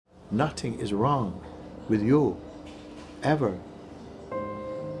Nothing is wrong with you, ever.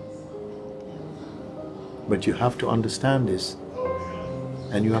 But you have to understand this,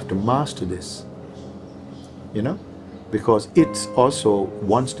 and you have to master this, you know, because it also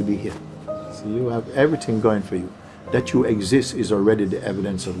wants to be here. So you have everything going for you. That you exist is already the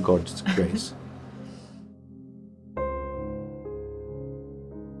evidence of God's grace.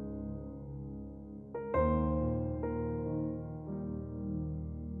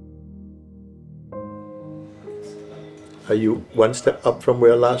 Are you one step up from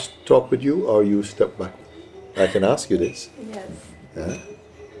where I last talked with you, or you step back? I can ask you this. Yes. Huh?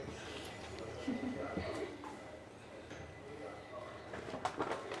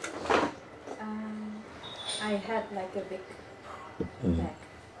 I had like a big back.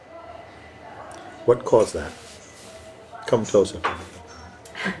 What caused that? Come closer.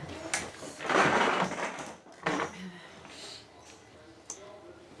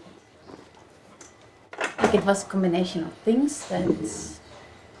 I think it was a combination of things that, of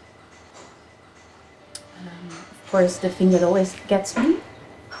course, the thing that always gets me,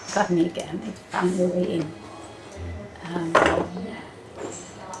 got me again. It found a way in.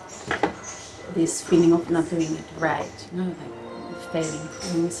 This feeling of not doing it right, you know, like failing,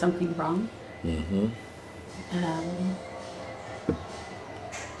 doing something wrong.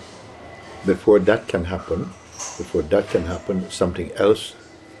 Before that can happen, something else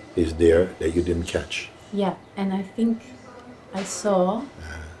is there that you didn't catch. Yeah, and I think I saw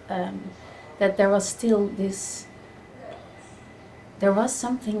that there was still this. There was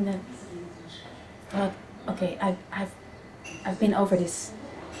something that thought, okay, I've been over this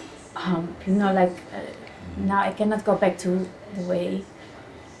hump, you know, like now I cannot go back to the way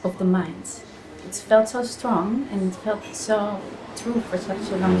of the mind. It felt so strong and it felt so true for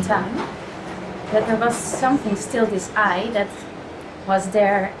such a long time that there was something still, this I that was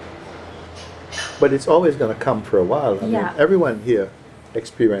there. But it's always going to come for a while. I mean, everyone here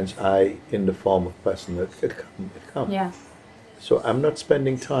experience I in the form of person. It comes. Yeah. So I'm not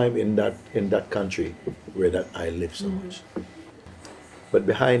spending time in that country where that I live so much. But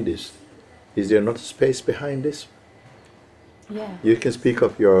behind this, is there not a space behind this? Yeah. You can speak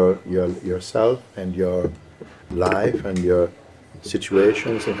of yourself and your life and your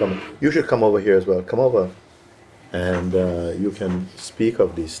situations and come. You should come over here as well. Come over, and you can speak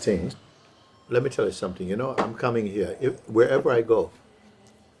of these things. Let me tell you something. You know, I'm coming here. Wherever I go,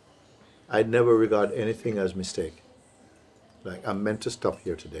 I never regard anything as mistake. Like, I'm meant to stop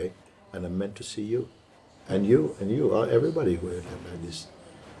here today, and I'm meant to see you, and you, everybody who is like this.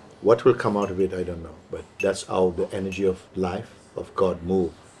 What will come out of it, I don't know. But that's how the energy of life, of God,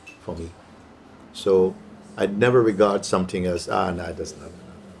 move for me. So I'd never regard something as, no, it doesn't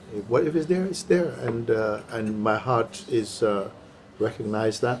happen. What if it's there? It's there, and my heart is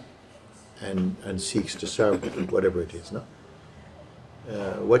recognize that, and seeks to serve it, whatever it is. No.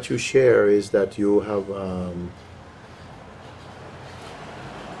 What you share is that you have.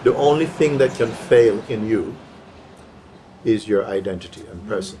 The only thing that can fail in you is your identity and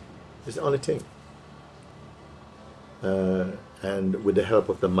person. It's the only thing. And with the help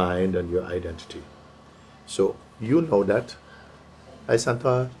of the mind and your identity. So you know that. Hi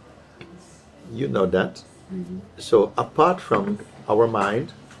Santa, you know that. So apart from our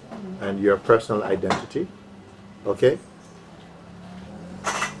mind and your personal identity, okay,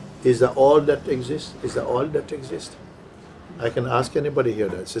 is that all that exists? Is that all that exists? I can ask anybody here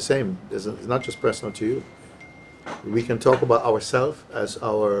that. It's the same. It's not just personal to you. We can talk about ourselves as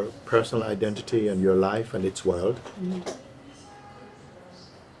our personal identity and your life and its world. And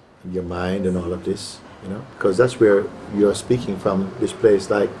your mind and all of this, you know, because that's where you're speaking from, this place.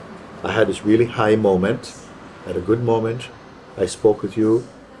 Like, I had this really high moment, had a good moment. I spoke with you.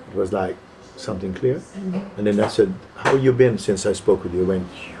 It was like something clear. And then I said, how you been since I spoke with you? Went,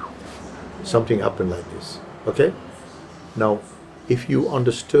 something happened like this. Okay? Now, if you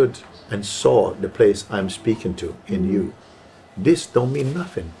understood and saw the place I'm speaking to in you, this don't mean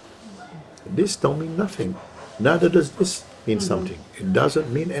nothing. This don't mean nothing. Neither does this mean something. It doesn't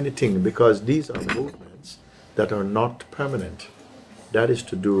mean anything, because these are movements that are not permanent. That is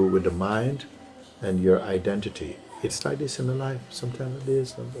to do with the mind and your identity. It's like this in the life. Sometimes it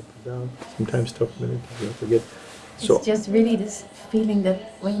is, sometimes up and down, sometimes tough minutes, you forget. So it's just really this feeling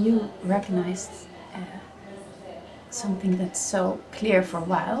that when you recognized something that's so clear for a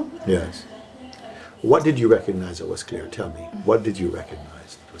while. Yes. What did you recognize that was clear? Tell me. What did you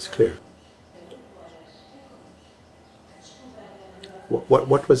recognize that was clear?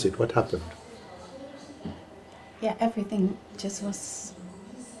 What was it? What happened? Yeah, everything just was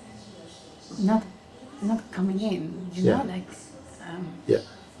not coming in, you know, like. Yeah.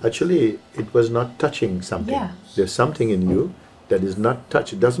 Actually, it was not touching something. Yeah. There's something in you that is not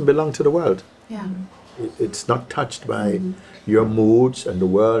touched. It doesn't belong to the world. Yeah. It's not touched by your moods and the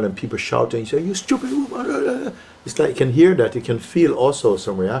world and people shouting. You say, "You stupid woman!" It's like you can hear that. You can feel also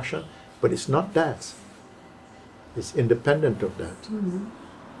some reaction, but it's not that. It's independent of that.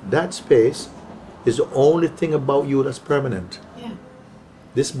 That space is the only thing about you that's permanent. Yeah.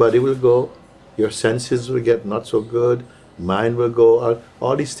 This body will go, your senses will get not so good, mind will go,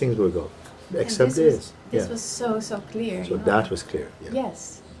 all these things will go, except this. This was so clear. So that was clear. Yeah.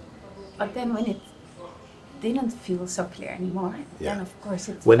 Yes. But then when it didn't feel so clear anymore, Yeah. then of course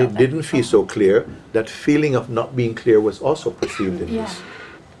it When felt it like didn't feel so clear, that feeling of not being clear was also perceived in Yeah. this.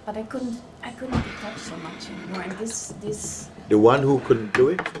 But I couldn't detach so much anymore. And this The one who couldn't do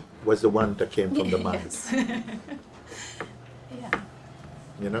it was the one that came from the mind. Yes. Yeah.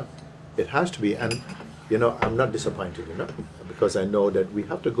 You know, it has to be. And you know, I'm not disappointed, you know, because I know that we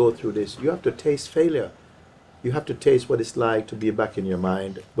have to go through this. You have to taste failure. You have to taste what it's like to be back in your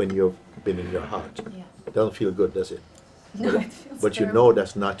mind when you've been in your heart. Yeah. It doesn't feel good, does it? No, it feels But you terrible. know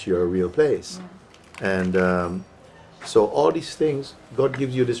that's not your real place. And so all these things, God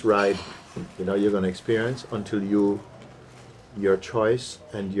gives you this ride, you know, you're going to experience until your choice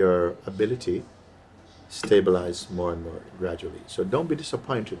and your ability stabilize more and more gradually. So don't be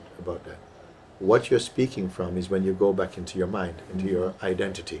disappointed about that. What you're speaking from is when you go back into your mind, into your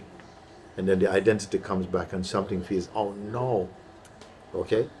identity. And then the identity comes back and something feels, oh no,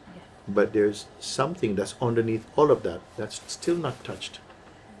 okay? But there's something that's underneath all of that that's still not touched.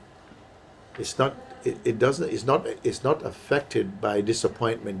 It's not. It doesn't. It's not affected by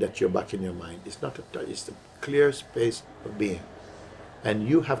disappointment that you're back in your mind. It's not. It's the clear space of being, and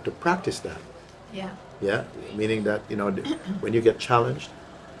you have to practice that. Yeah. Yeah, meaning that you know when you get challenged,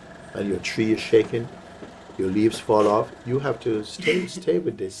 and your tree is shaking, your leaves fall off. You have to stay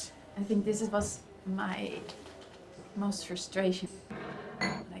with this. I think this was my most frustration,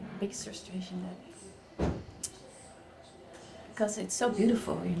 like biggest frustration, that because it's so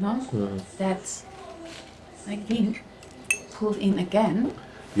beautiful, you know, that like being pulled in again.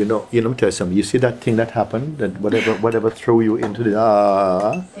 You know. Let me tell you something. You see that thing that happened, that whatever threw you into the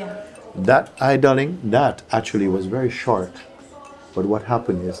Yeah. that idling, that actually was very short. But what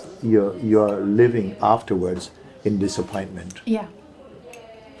happened is you're living afterwards in disappointment. Yeah.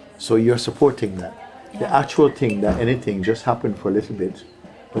 So you're supporting that. The Yeah. actual thing, that anything just happened for a little bit,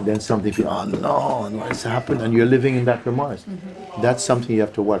 but then something feel, oh no, and what's happened, and you're living in that remorse. That's something you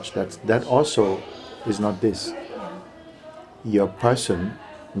have to watch. That also is not this. Your person,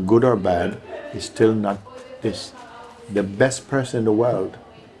 good or bad, is still not this. The best person in the world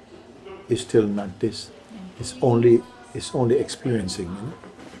is still not this. It's only experiencing. You know?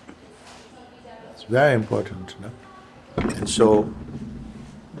 It's very important. You know? And so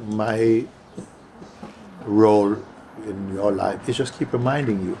my role in your life is just keep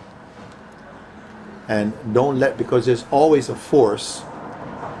reminding you. And don't let, because there's always a force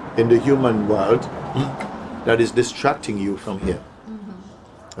in the human world that is distracting you from here.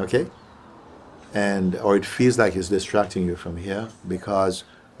 Okay? And or it feels like it's distracting you from here because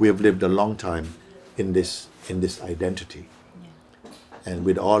we have lived a long time in this identity. And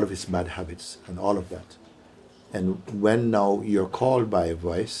with all of its bad habits and all of that. And when now you're called by a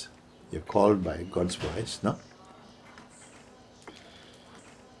voice, you're called by God's voice, no?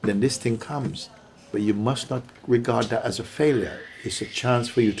 Then this thing comes. But you must not regard that as a failure. It's a chance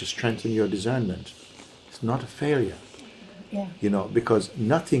for you to strengthen your discernment. It's not a failure. Yeah. You know, because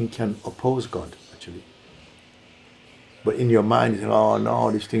nothing can oppose God, actually. But in your mind, you say, oh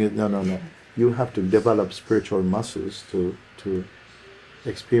no, this thing is, no. You have to develop spiritual muscles to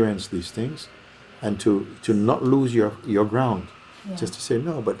experience these things and to not lose your ground. Yeah. Just to say,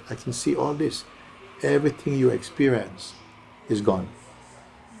 no, but I can see all this. Everything you experience is gone.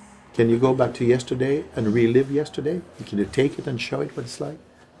 Can you go back to yesterday and relive yesterday? Can you take it and show it what it's like?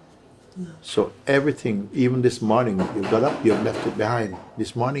 No. So everything, even this morning, you got up, you have left it behind.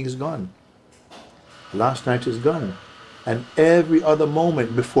 This morning is gone. Last night is gone. And every other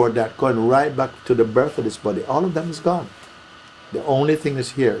moment before that, going right back to the birth of this body, all of them is gone. The only thing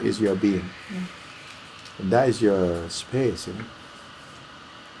that's here is your being. Yeah. And that is your space. You know?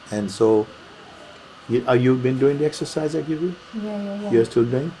 And so, are you been doing the exercise I give you? Yeah. You're still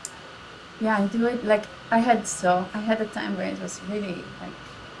doing? Yeah, I do it like I had a time where it was really like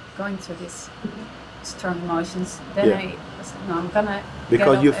going through these strong emotions. Then Yeah. I was like, no, I'm gonna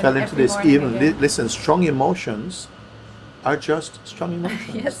Because get you up fell and into every this morning even. again. Listen, strong emotions are just strong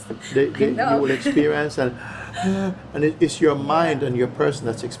emotions. Yes, They, I know. you will experience and it's your mind and your person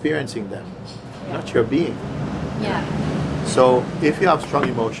that's experiencing them, not your being. Yeah. So if you have strong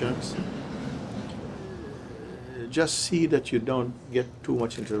emotions, just see that you don't get too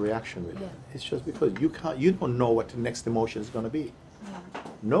much into the reaction with it. Yeah. It's just because you don't know what the next emotion is going to be. Yeah.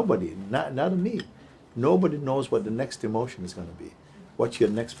 Nobody, not me. Nobody knows what the next emotion is going to be. What's your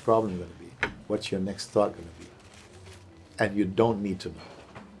next problem going to be? What's your next thought going to be? And you don't need to know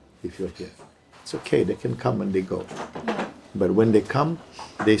if you're here. It's okay, they can come and they go. Yeah. But when they come,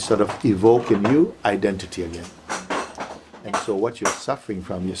 they sort of evoke in you identity again. And so what you're suffering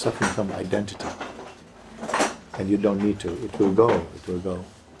from identity. And you don't need to. It will go. It will go.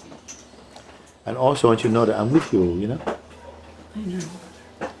 And also I want you to know that I'm with you, you know? I know.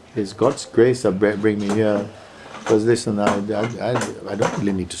 It's God's grace that bring me here. Because listen, I don't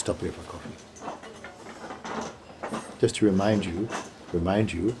really need to stop here for coffee. Just to remind you,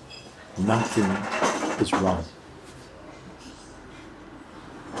 nothing is wrong.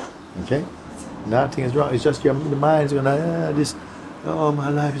 Okay? Nothing is wrong. It's just the mind's going, my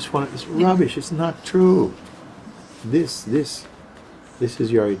life is full of, it's rubbish. It's not true. This is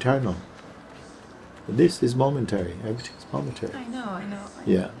your eternal. This is momentary. Everything is momentary. I know.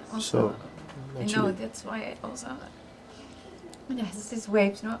 Yeah. Also, So I know that's why I also there's these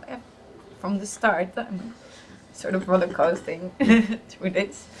waves, from the start. I'm sort of roller coasting through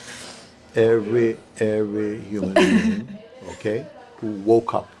this. every human being, okay, who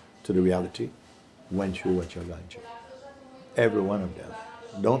woke up to the reality, went through what you're going through. Every one of them.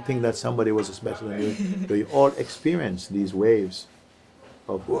 Don't think that somebody was better than you. They all experienced these waves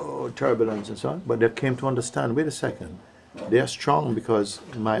of turbulence and so on, but they came to understand, wait a second, they are strong because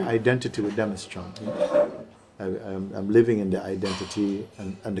my identity with them is strong. I'm living in the identity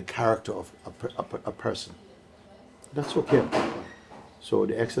and the character of a person. That's okay. So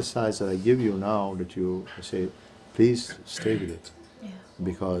the exercise that I give you now, that you say, please stay with it. Yeah.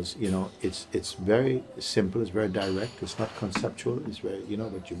 Because it's very simple, it's very direct, it's not conceptual, it's very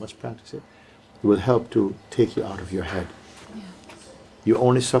but you must practice it. It will help to take you out of your head. Yeah. You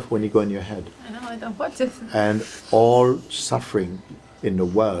only suffer when you go in your head. I know, I don't want to. And all suffering in the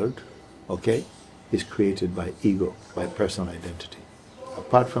world, okay, is created by ego, by personal identity.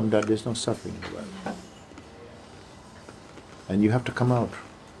 Apart from that, there's no suffering in the world. Yeah. And you have to come out.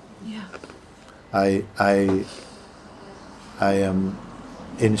 Yeah. I am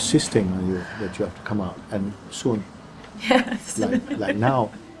insisting on you that you have to come out, and soon. Yes. Like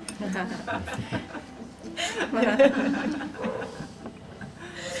now.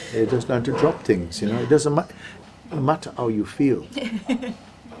 You just learn to drop things, It doesn't matter how you feel.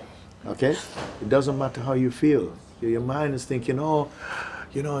 Okay? It doesn't matter how you feel. Your mind is thinking,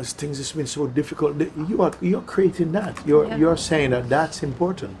 things have been so difficult. You're creating that. You're saying that that's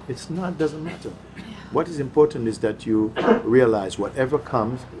important. It's not, doesn't matter. What is important is that you realize whatever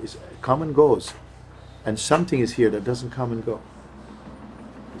comes is come and goes. And something is here that doesn't come and go.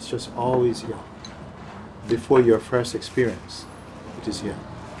 It's just always here. Before your first experience, it is here.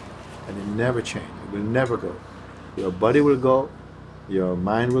 And it never change. It will never go. Your body will go, your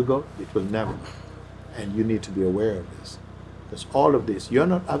mind will go, it will never go. And you need to be aware of this. Because all of this, you're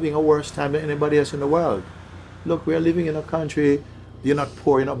not having a worse time than anybody else in the world. Look, we're living in a country, you're not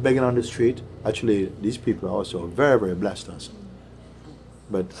poor, you're not begging on the street. Actually, these people are also very, very blessed also.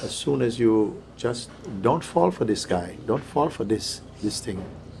 But as soon as you just don't fall for this guy, don't fall for this thing.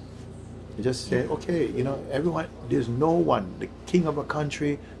 You just say, okay, everyone, there's no one, the king of a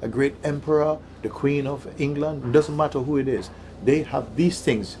country, a great emperor, the queen of England, it doesn't matter who it is. They have these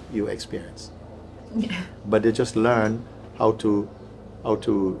things you experience. Yeah. But they just learn how to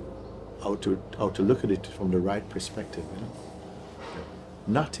look at it from the right perspective.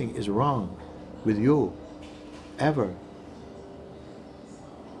 Nothing is wrong with you, ever.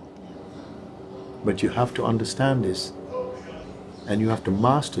 But you have to understand this, and you have to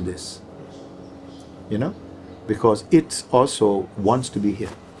master this. Because it also wants to be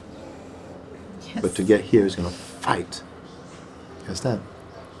here. Yes. But to get here is going to fight. Understand?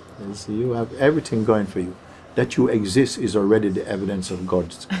 And so you have everything going for you. That you exist is already the evidence of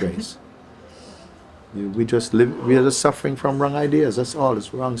God's grace. We are just suffering from wrong ideas. That's all.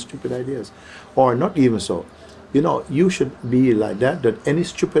 It's wrong, stupid ideas. Or not even so. You should be like that any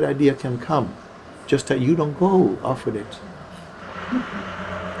stupid idea can come. Just that you don't go off with it.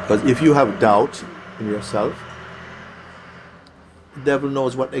 Because if you have doubt in yourself, the devil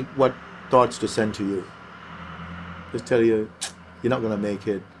knows what thoughts to send to you. Just tell you, you're not going to make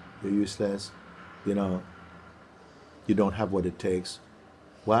it, you're useless, you don't have what it takes.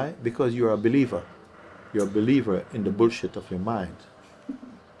 Why? Because you're a believer. You're a believer in the bullshit of your mind.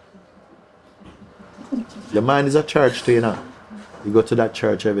 Your mind is a church to you. You go to that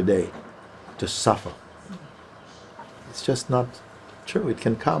church every day to suffer. It's just not true. It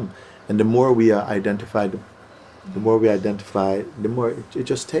can come, and the more we are identified, the more we identify, the more it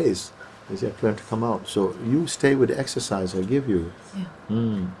just stays. You have to learn to come out. So you stay with the exercise I give you. Yeah.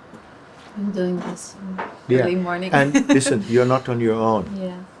 Mm. I'm doing this Yeah. early morning. And listen, you're not on your own.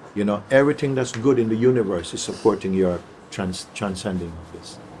 Yeah. You know, everything that's good in the universe is supporting your transcending of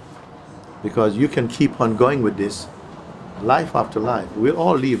this. Because you can keep on going with this life after life. We'll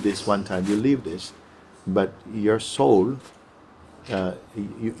all leave this one time. You leave this, but your soul,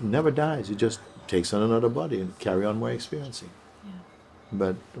 you never dies. It just takes on another body and carry on more experiencing. Yeah.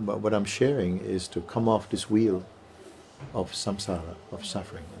 But what I'm sharing is to come off this wheel of samsara, of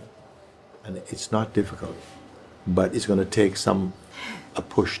suffering. And it's not difficult, but it's going to take a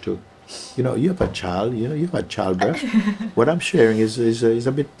push to, you have a child, you've had childbirth. What I'm sharing is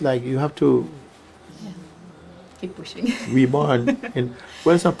a bit like you have to Keep pushing. reborn.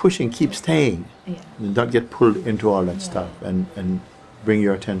 Well, it's not pushing, keep staying. Yeah. And don't get pulled into all that stuff, and bring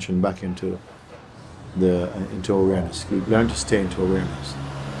your attention back into into awareness. Learn to stay into awareness.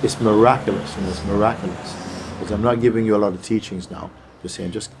 It's miraculous, it's miraculous. Because I'm not giving you a lot of teachings now. Just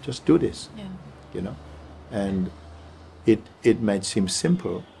saying, just do this. Yeah. And it might seem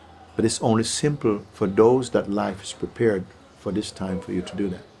simple, but it's only simple for those that life is prepared for this time for you to do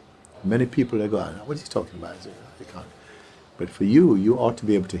that. Many people, they go, what is he talking about? I say, I can't. But for you, you ought to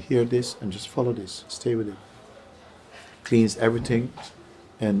be able to hear this and just follow this. Stay with it. Cleans everything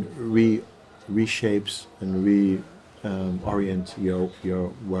and reshapes and orient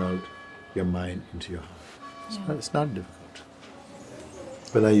your world, your mind into your heart. It's not difficult.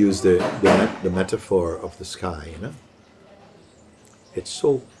 When I use the metaphor of the sky, it's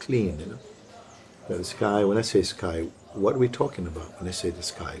so clean, that the sky, when I say sky, what are we talking about? When I say the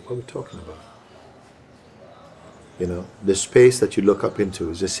sky, what are we talking about? The space that you look up into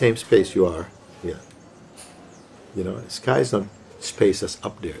is the same space you are here. The sky is not space that's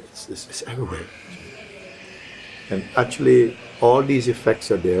up there, it's everywhere. And actually, all these effects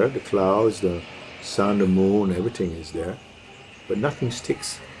are there, the clouds, the sun, the moon, everything is there. But nothing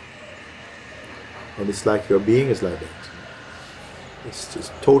sticks. And it's like your being is like that. It's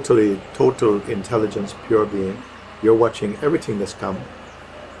just total intelligence, pure being. You're watching everything that's come,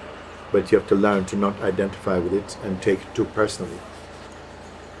 but you have to learn to not identify with it and take it too personally.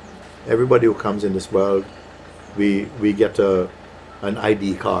 Everybody who comes in this world, we get an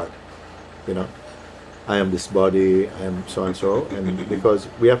ID card, I am this body, I am so and so, and because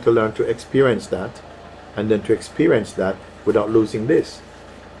we have to learn to experience that, and then to experience that without losing this.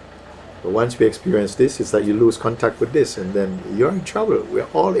 But once we experience this, it's like you lose contact with this, and then you're in trouble. We're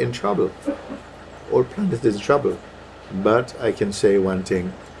all in trouble. All planet is in trouble. But I can say one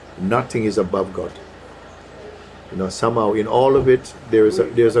thing: nothing is above God. Somehow in all of it, there's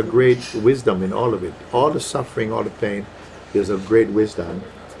a great wisdom in all of it. All the suffering, all the pain, there's a great wisdom,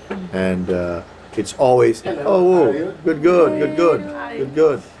 and it's always good.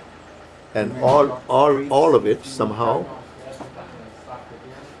 And all of it somehow,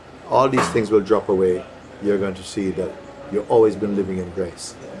 all these things will drop away. You're going to see that you've always been living in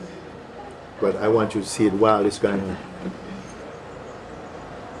grace. But I want you to see it while it's going on.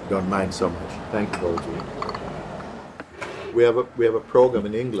 Don't mind so much. Thank you, Boji. We have a program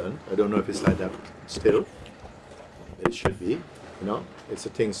in England. I don't know if it's like that still. It should be. It's a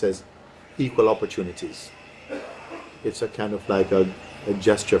thing that says equal opportunities. It's a kind of like a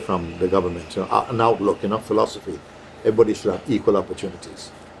gesture from the government, an outlook, philosophy. Everybody should have equal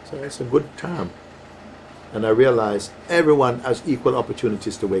opportunities. So it's a good term. And I realize everyone has equal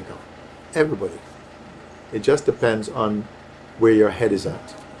opportunities to wake up. Everybody. It just depends on where your head is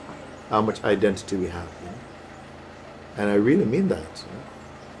at, how much identity we have. And I really mean that.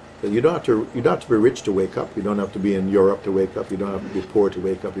 You don't have to be rich to wake up. You don't have to be in Europe to wake up. You don't have to be poor to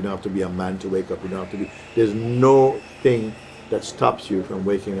wake up. You don't have to be a man to wake up. You don't have to be. There's no thing that stops you from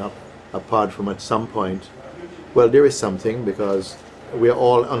waking up, apart from at some point. Well, there is something, because we're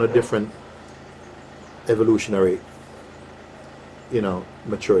all on a different evolutionary,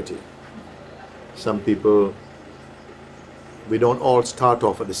 maturity. Some people, we don't all start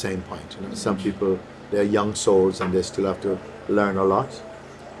off at the same point. Some people, they're young souls and they still have to learn a lot.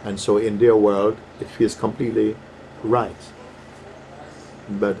 And so in their world, it feels completely right.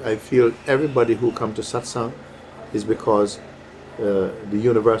 But I feel everybody who comes to satsang is because the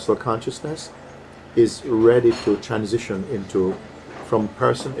universal consciousness is ready to transition from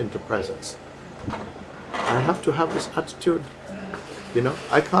person into presence. I have to have this attitude.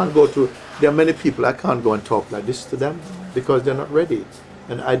 I can't there are many people, I can't go and talk like this to them because they're not ready.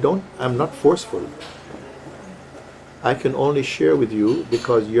 And I'm not forceful. I can only share with you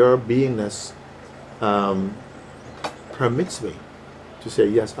because your beingness permits me to say,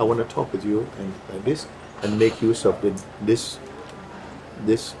 yes, I want to talk with you and like this, and make use of this.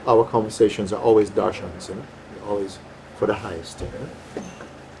 Our conversations are always darshans, They're always for the highest. It's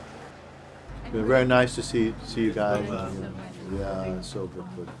been very nice to see you guys. Yeah, so good.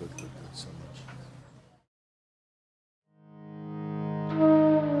 So